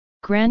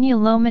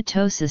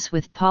Granulomatosis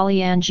with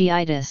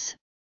polyangiitis,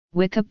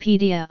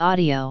 Wikipedia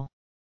audio.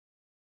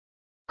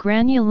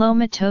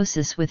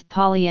 Granulomatosis with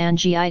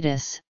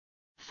polyangiitis,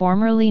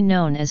 formerly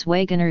known as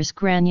Wegener's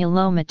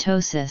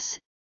granulomatosis,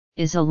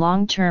 is a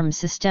long-term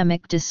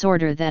systemic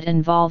disorder that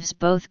involves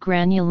both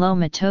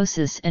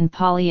granulomatosis and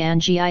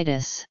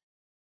polyangiitis.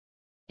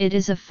 It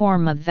is a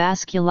form of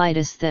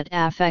vasculitis that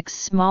affects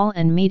small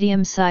and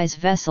medium-sized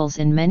vessels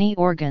in many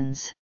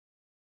organs.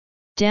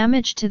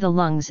 Damage to the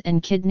lungs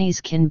and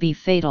kidneys can be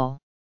fatal.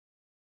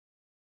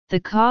 The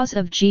cause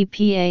of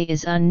GPA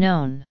is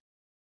unknown.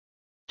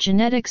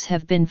 Genetics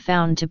have been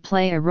found to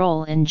play a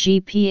role in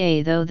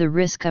GPA, though the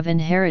risk of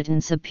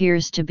inheritance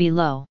appears to be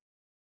low.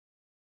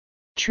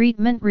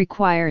 Treatment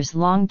requires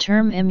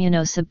long-term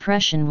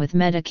immunosuppression with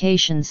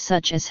medications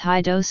such as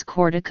high-dose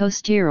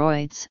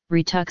corticosteroids,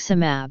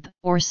 rituximab,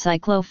 or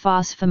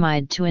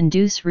cyclophosphamide to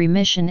induce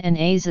remission, and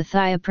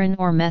azathioprine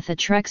or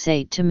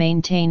methotrexate to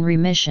maintain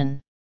remission.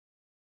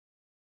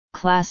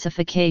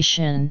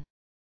 Classification.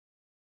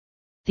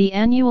 The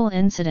annual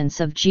incidence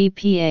of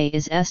GPA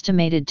is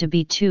estimated to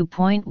be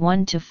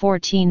 2.1 to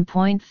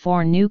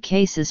 14.4 new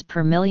cases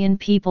per million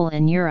people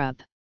in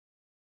Europe.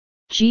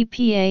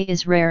 GPA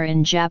is rare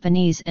in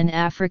Japanese and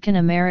African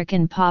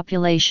American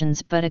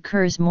populations but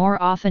occurs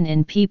more often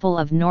in people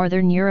of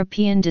Northern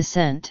European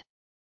descent.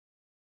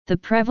 The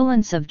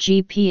prevalence of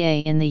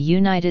GPA in the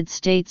United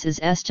States is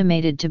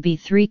estimated to be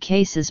 3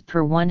 cases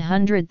per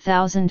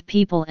 100,000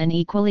 people and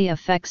equally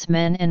affects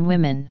men and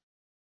women.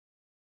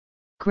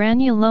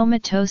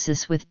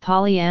 Granulomatosis with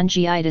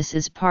polyangiitis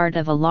is part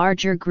of a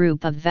larger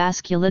group of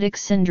vasculitic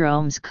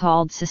syndromes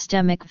called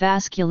systemic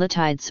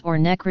vasculitides or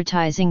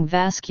necrotizing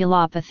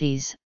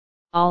vasculopathies,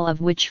 all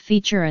of which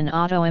feature an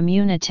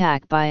autoimmune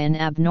attack by an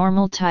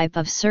abnormal type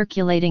of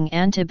circulating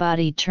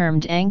antibody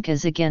termed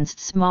ANCAs against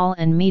small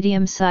and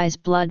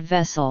medium-sized blood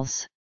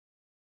vessels.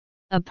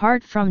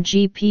 Apart from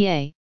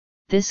GPA,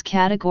 this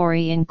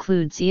category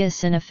includes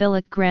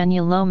eosinophilic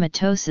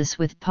granulomatosis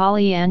with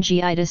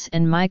polyangiitis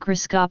and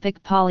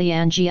microscopic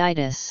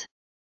polyangiitis.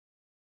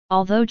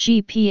 Although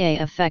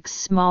GPA affects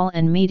small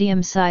and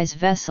medium-sized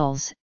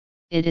vessels,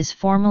 it is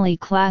formally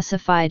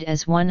classified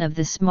as one of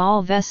the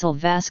small vessel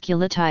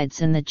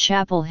vasculitides in the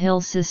Chapel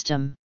Hill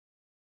system.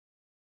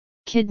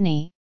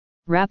 Kidney,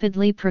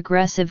 rapidly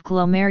progressive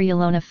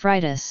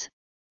glomerulonephritis,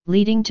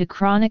 leading to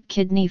chronic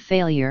kidney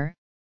failure,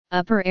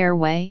 upper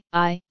airway,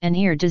 eye and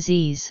ear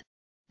disease,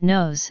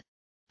 nose,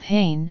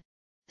 pain,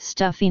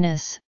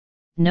 stuffiness,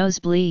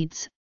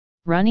 nosebleeds,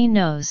 runny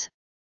nose,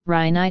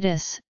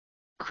 rhinitis,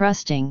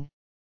 crusting,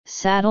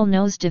 saddle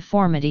nose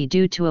deformity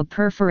due to a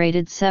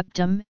perforated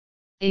septum,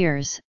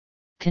 ears,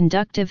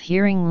 conductive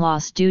hearing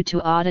loss due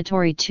to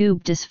auditory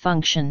tube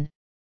dysfunction,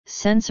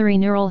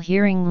 sensorineural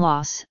hearing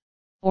loss,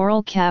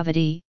 oral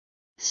cavity,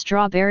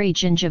 strawberry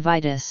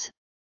gingivitis,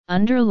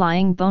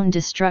 underlying bone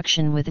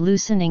destruction with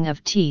loosening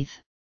of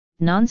teeth,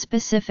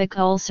 nonspecific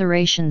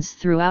ulcerations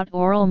throughout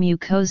oral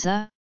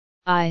mucosa,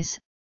 eyes,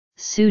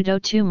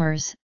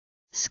 pseudotumors,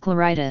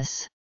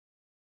 scleritis,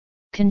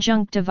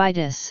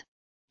 conjunctivitis,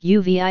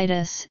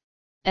 uveitis,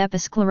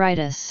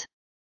 episcleritis.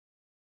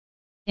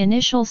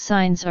 Initial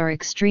signs are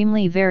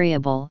extremely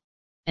variable,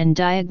 and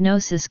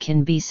diagnosis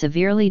can be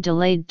severely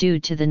delayed due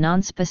to the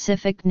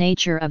nonspecific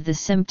nature of the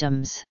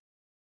symptoms.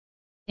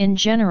 In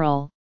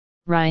general,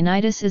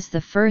 rhinitis is the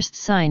first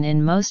sign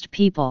in most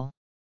people.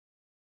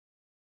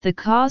 The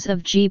cause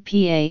of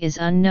GPA is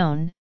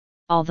unknown,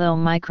 although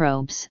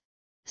microbes,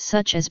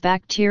 such as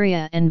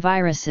bacteria and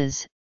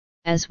viruses,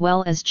 as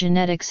well as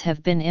genetics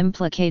have been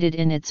implicated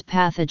in its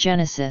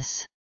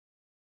pathogenesis.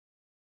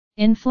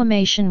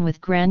 Inflammation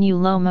with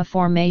granuloma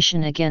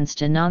formation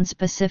against a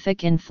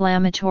nonspecific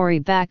inflammatory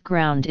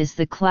background is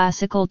the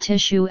classical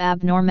tissue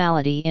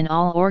abnormality in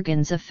all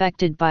organs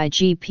affected by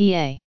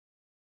GPA.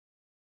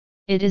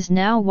 It is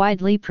now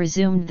widely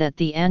presumed that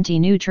the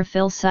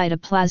anti-neutrophil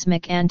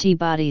cytoplasmic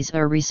antibodies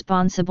are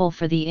responsible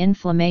for the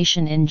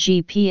inflammation in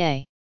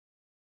GPA.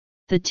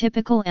 The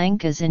typical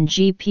ANCAs in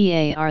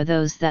GPA are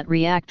those that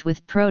react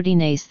with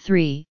proteinase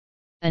 3,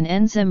 an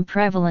enzyme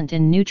prevalent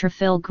in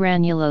neutrophil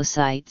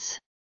granulocytes.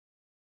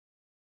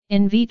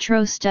 In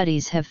vitro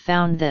studies have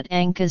found that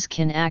ANCAs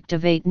can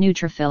activate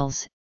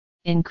neutrophils,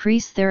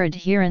 increase their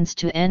adherence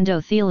to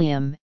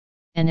endothelium,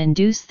 and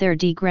induce their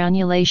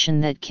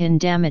degranulation that can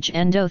damage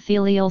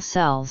endothelial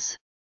cells.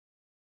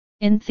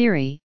 In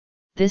theory,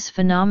 this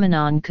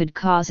phenomenon could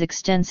cause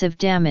extensive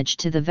damage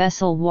to the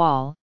vessel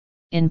wall,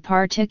 in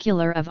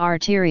particular of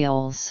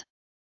arterioles.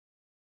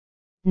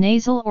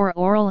 Nasal or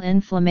oral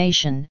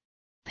inflammation,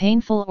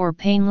 painful or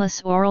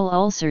painless oral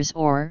ulcers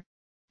or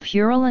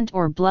purulent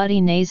or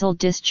bloody nasal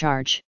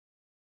discharge.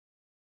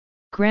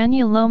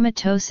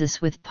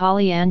 Granulomatosis with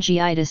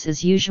polyangiitis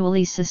is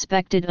usually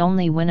suspected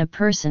only when a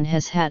person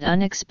has had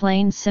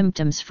unexplained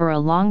symptoms for a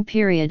long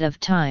period of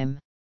time.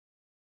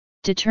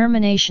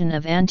 Determination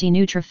of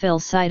anti-neutrophil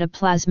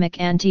cytoplasmic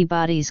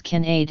antibodies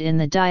can aid in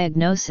the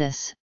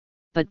diagnosis,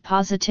 but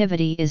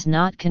positivity is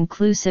not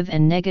conclusive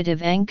and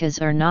negative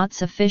ANCAs are not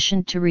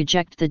sufficient to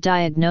reject the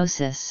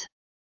diagnosis.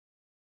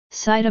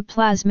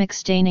 Cytoplasmic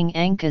staining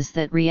ANCAs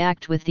that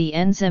react with the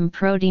enzyme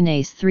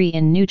proteinase 3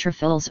 in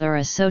neutrophils are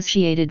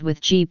associated with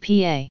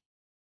GPA.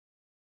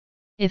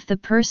 If the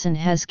person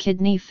has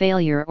kidney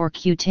failure or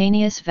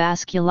cutaneous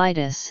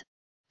vasculitis,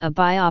 a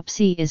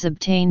biopsy is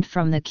obtained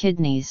from the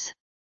kidneys.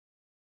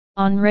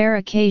 On rare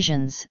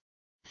occasions,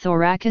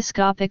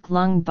 thoracoscopic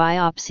lung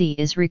biopsy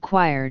is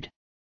required.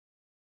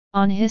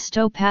 On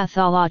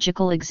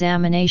histopathological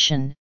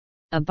examination,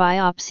 a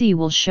biopsy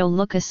will show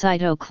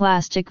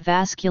leukocytoclastic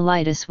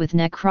vasculitis with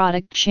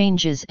necrotic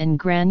changes and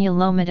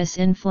granulomatous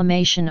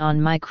inflammation on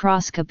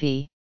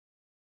microscopy.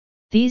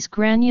 These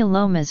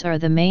granulomas are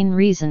the main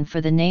reason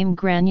for the name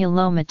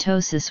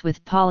granulomatosis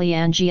with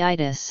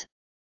polyangiitis,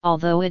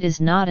 although it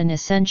is not an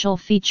essential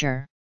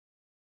feature.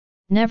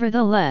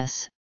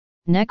 Nevertheless,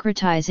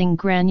 necrotizing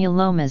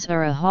granulomas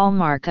are a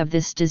hallmark of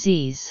this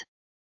disease.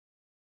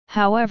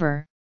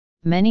 However,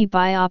 many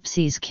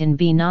biopsies can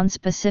be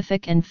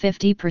nonspecific and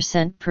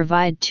 50%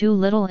 provide too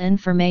little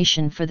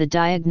information for the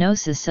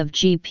diagnosis of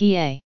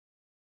GPA.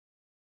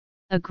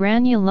 A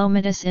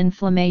granulomatous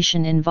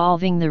inflammation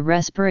involving the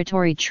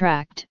respiratory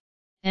tract,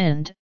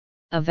 and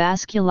a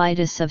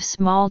vasculitis of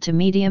small to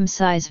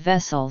medium-size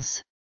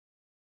vessels.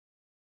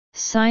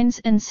 Signs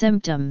and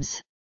symptoms.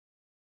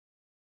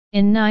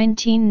 In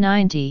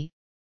 1990,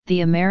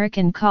 the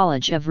American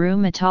College of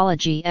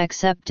Rheumatology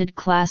accepted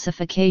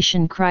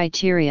classification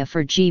criteria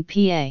for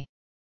GPA.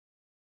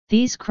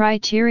 These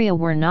criteria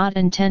were not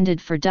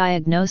intended for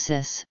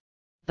diagnosis,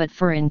 but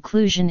for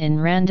inclusion in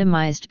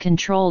randomized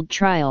controlled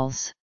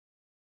trials.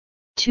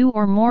 2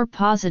 or more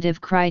positive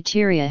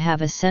criteria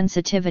have a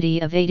sensitivity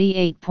of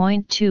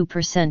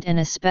 88.2% and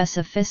a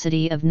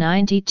specificity of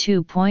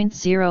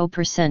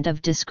 92.0%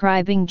 of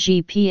describing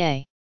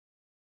GPA.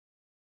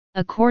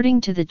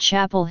 According to the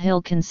Chapel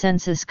Hill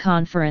Consensus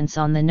Conference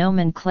on the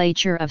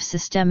Nomenclature of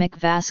Systemic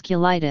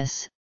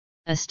Vasculitis,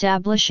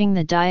 establishing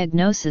the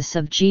diagnosis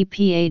of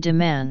GPA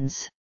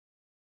demands.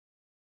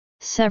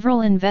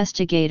 Several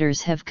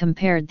investigators have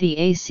compared the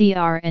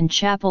ACR and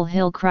Chapel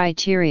Hill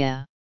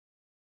criteria.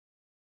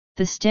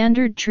 The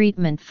standard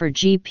treatment for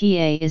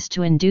GPA is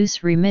to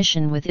induce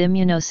remission with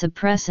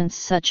immunosuppressants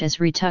such as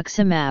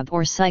rituximab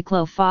or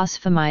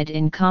cyclophosphamide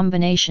in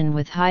combination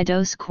with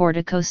high-dose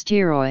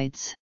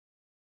corticosteroids.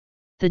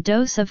 The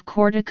dose of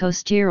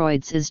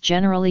corticosteroids is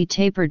generally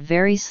tapered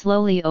very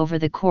slowly over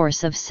the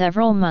course of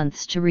several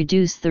months to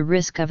reduce the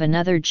risk of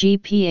another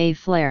GPA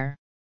flare.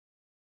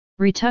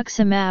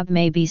 Rituximab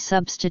may be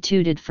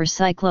substituted for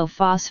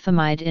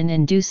cyclophosphamide in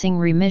inducing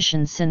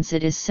remission since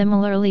it is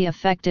similarly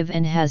effective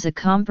and has a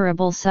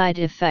comparable side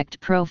effect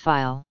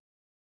profile.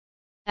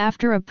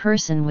 After a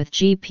person with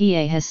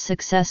GPA has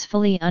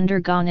successfully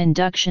undergone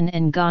induction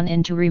and gone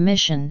into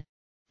remission,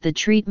 the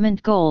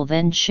treatment goal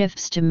then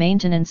shifts to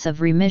maintenance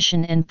of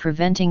remission and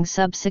preventing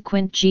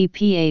subsequent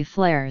GPA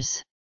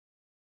flares.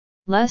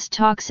 Less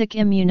toxic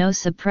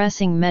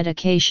immunosuppressing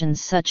medications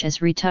such as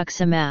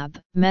rituximab,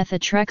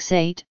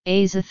 methotrexate,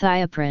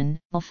 azathioprine,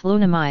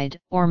 leflunomide,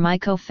 or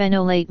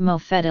mycophenolate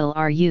mofetil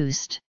are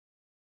used.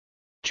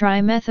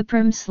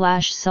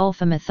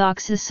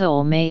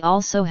 Trimethoprim/sulfamethoxazole may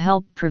also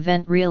help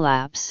prevent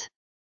relapse.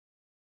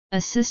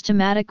 A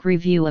systematic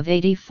review of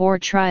 84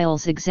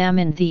 trials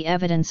examined the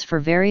evidence for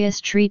various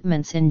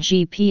treatments in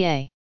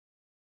GPA.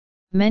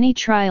 Many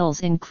trials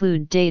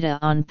include data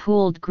on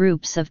pooled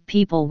groups of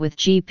people with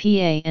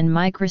GPA and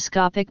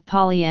microscopic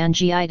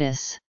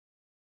polyangiitis.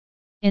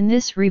 In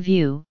this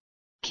review,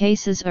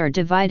 cases are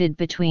divided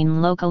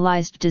between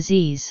localized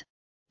disease,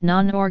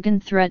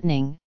 non-organ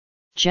threatening,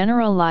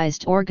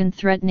 generalized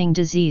organ-threatening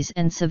disease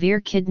and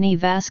severe kidney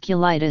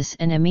vasculitis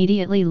and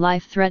immediately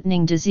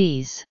life-threatening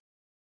disease.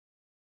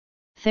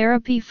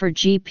 Therapy for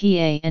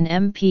GPA and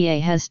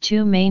MPA has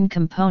 2 main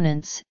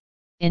components: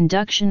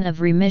 induction of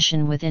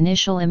remission with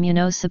initial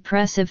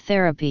immunosuppressive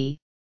therapy,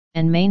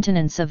 and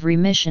maintenance of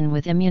remission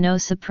with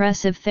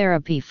immunosuppressive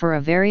therapy for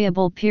a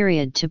variable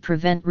period to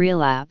prevent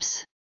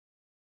relapse.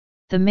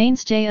 The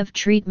mainstay of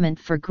treatment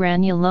for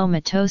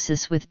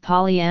granulomatosis with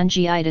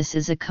polyangiitis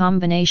is a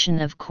combination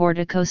of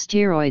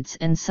corticosteroids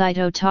and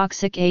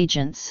cytotoxic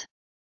agents.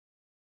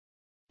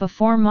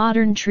 Before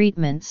modern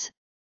treatments,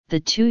 the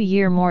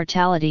 2-year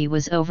mortality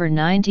was over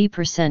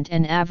 90%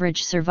 and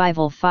average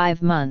survival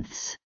 5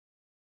 months.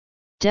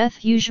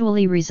 Death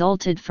usually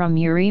resulted from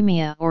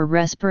uremia or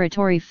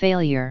respiratory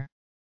failure.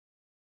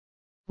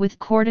 With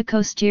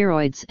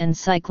corticosteroids and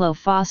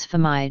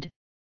cyclophosphamide,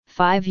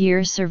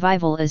 5-year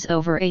survival is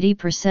over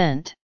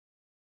 80%.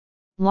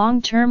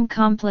 Long-term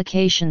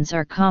complications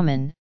are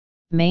common,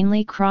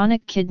 mainly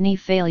chronic kidney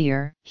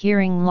failure,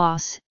 hearing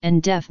loss,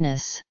 and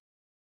deafness.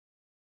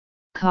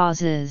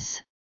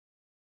 Causes.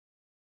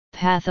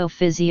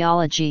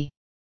 Pathophysiology.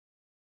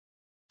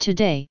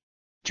 Today,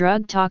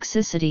 drug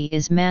toxicity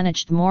is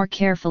managed more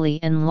carefully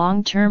and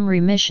long-term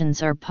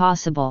remissions are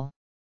possible.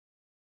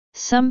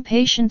 Some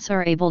patients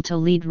are able to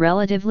lead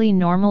relatively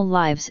normal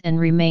lives and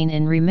remain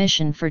in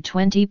remission for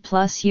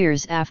 20+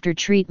 years after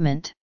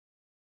treatment.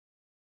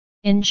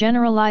 In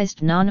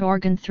generalized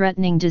non-organ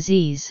threatening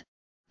disease,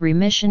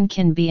 remission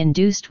can be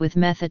induced with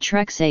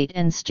methotrexate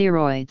and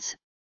steroids,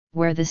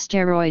 where the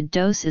steroid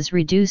dose is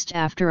reduced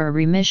after a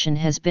remission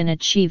has been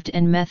achieved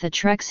and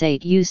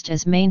methotrexate used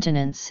as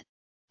maintenance.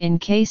 In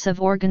case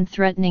of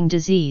organ-threatening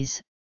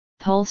disease,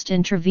 pulsed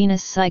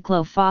intravenous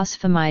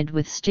cyclophosphamide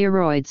with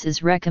steroids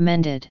is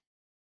recommended.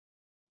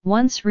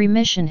 Once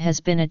remission has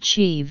been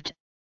achieved,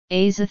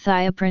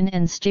 azathioprine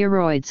and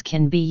steroids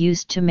can be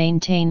used to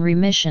maintain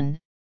remission.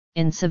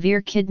 In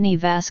severe kidney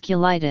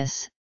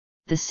vasculitis,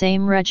 the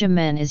same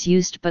regimen is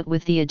used but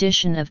with the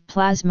addition of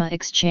plasma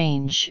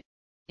exchange.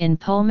 In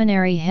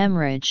pulmonary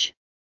hemorrhage,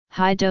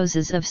 high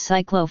doses of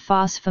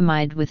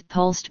cyclophosphamide with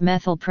pulsed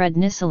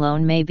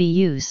methylprednisolone may be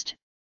used,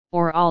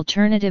 or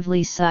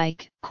alternatively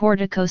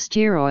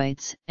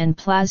corticosteroids and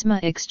plasma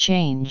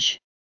exchange.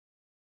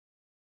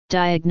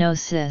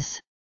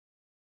 Diagnosis,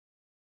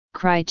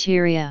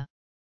 criteria,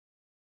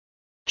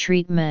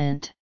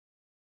 treatment,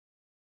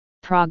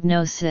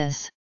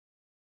 prognosis,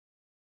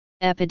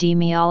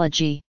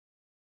 epidemiology.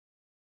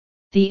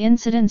 The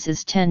incidence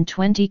is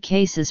 10-20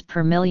 cases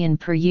per million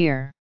per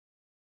year.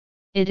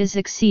 It is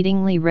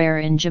exceedingly rare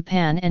in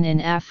Japan and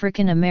in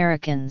African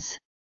Americans.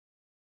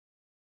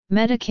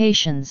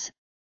 Medications,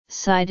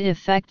 side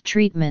effect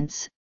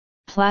treatments,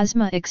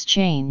 plasma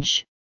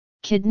exchange,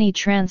 kidney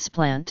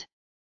transplant.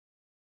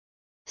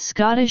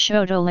 Scottish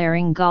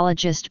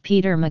otolaryngologist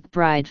Peter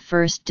McBride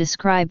first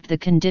described the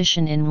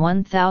condition in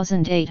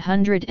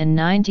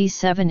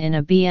 1897 in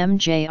a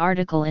BMJ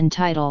article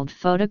entitled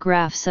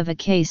Photographs of a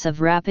Case of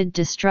Rapid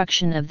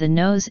Destruction of the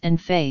Nose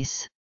and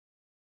Face.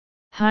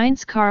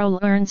 Heinz Karl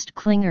Ernst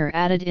Klinger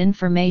added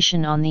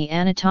information on the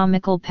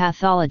anatomical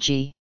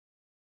pathology.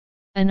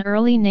 An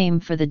early name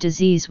for the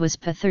disease was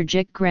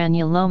pathergic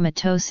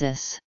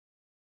granulomatosis.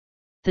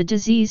 The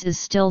disease is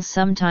still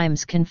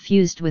sometimes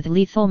confused with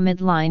lethal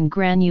midline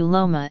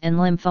granuloma and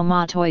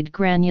lymphomatoid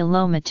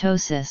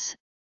granulomatosis,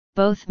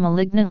 both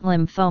malignant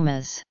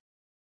lymphomas.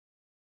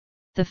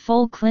 The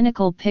full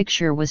clinical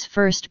picture was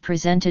first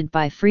presented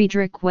by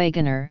Friedrich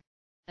Wegener,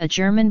 a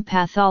German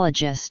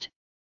pathologist,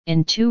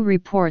 in two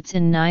reports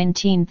in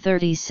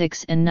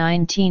 1936 and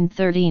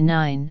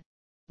 1939,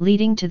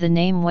 leading to the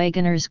name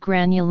Wegener's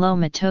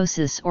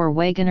granulomatosis or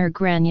Wegener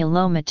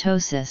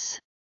granulomatosis.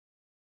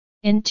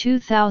 In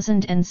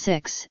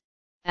 2006,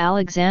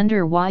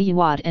 Alexander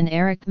Wyatt and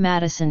Eric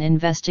Madison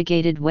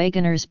investigated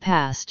Wegener's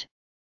past,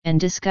 and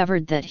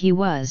discovered that he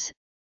was,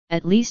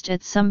 at least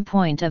at some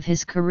point of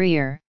his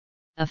career,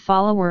 a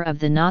follower of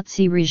the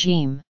Nazi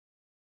regime.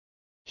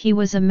 He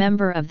was a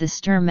member of the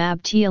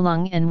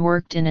Sturmabteilung and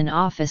worked in an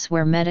office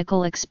where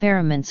medical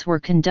experiments were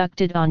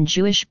conducted on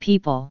Jewish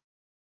people.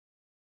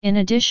 In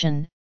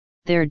addition,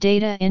 their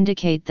data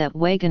indicate that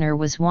Wegener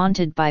was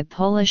wanted by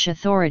Polish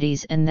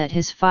authorities and that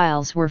his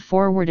files were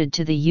forwarded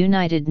to the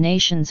United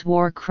Nations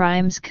War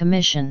Crimes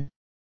Commission.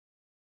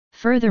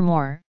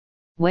 Furthermore,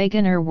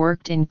 Wegener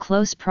worked in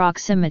close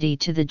proximity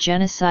to the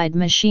genocide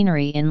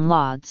machinery in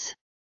Lodz.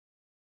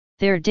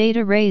 Their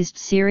data raised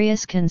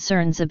serious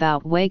concerns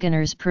about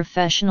Wegener's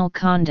professional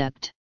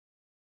conduct.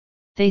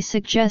 They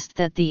suggest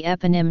that the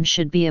eponym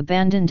should be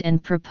abandoned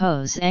and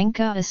propose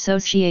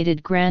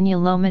ANCA-associated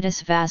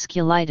granulomatous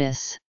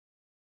vasculitis.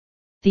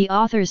 The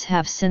authors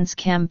have since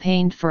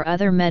campaigned for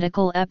other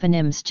medical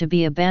eponyms to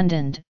be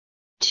abandoned,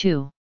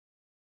 too.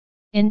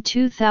 In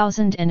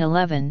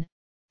 2011,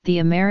 the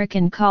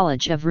American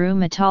College of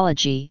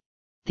Rheumatology,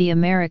 the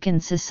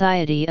American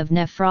Society of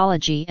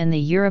Nephrology and the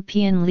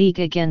European League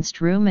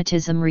Against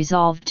Rheumatism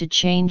resolved to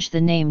change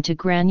the name to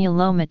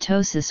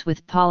granulomatosis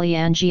with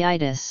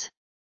polyangiitis.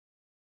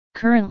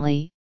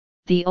 Currently,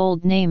 the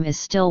old name is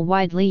still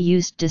widely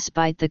used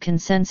despite the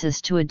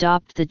consensus to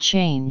adopt the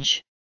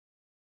change.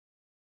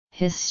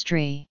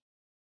 History.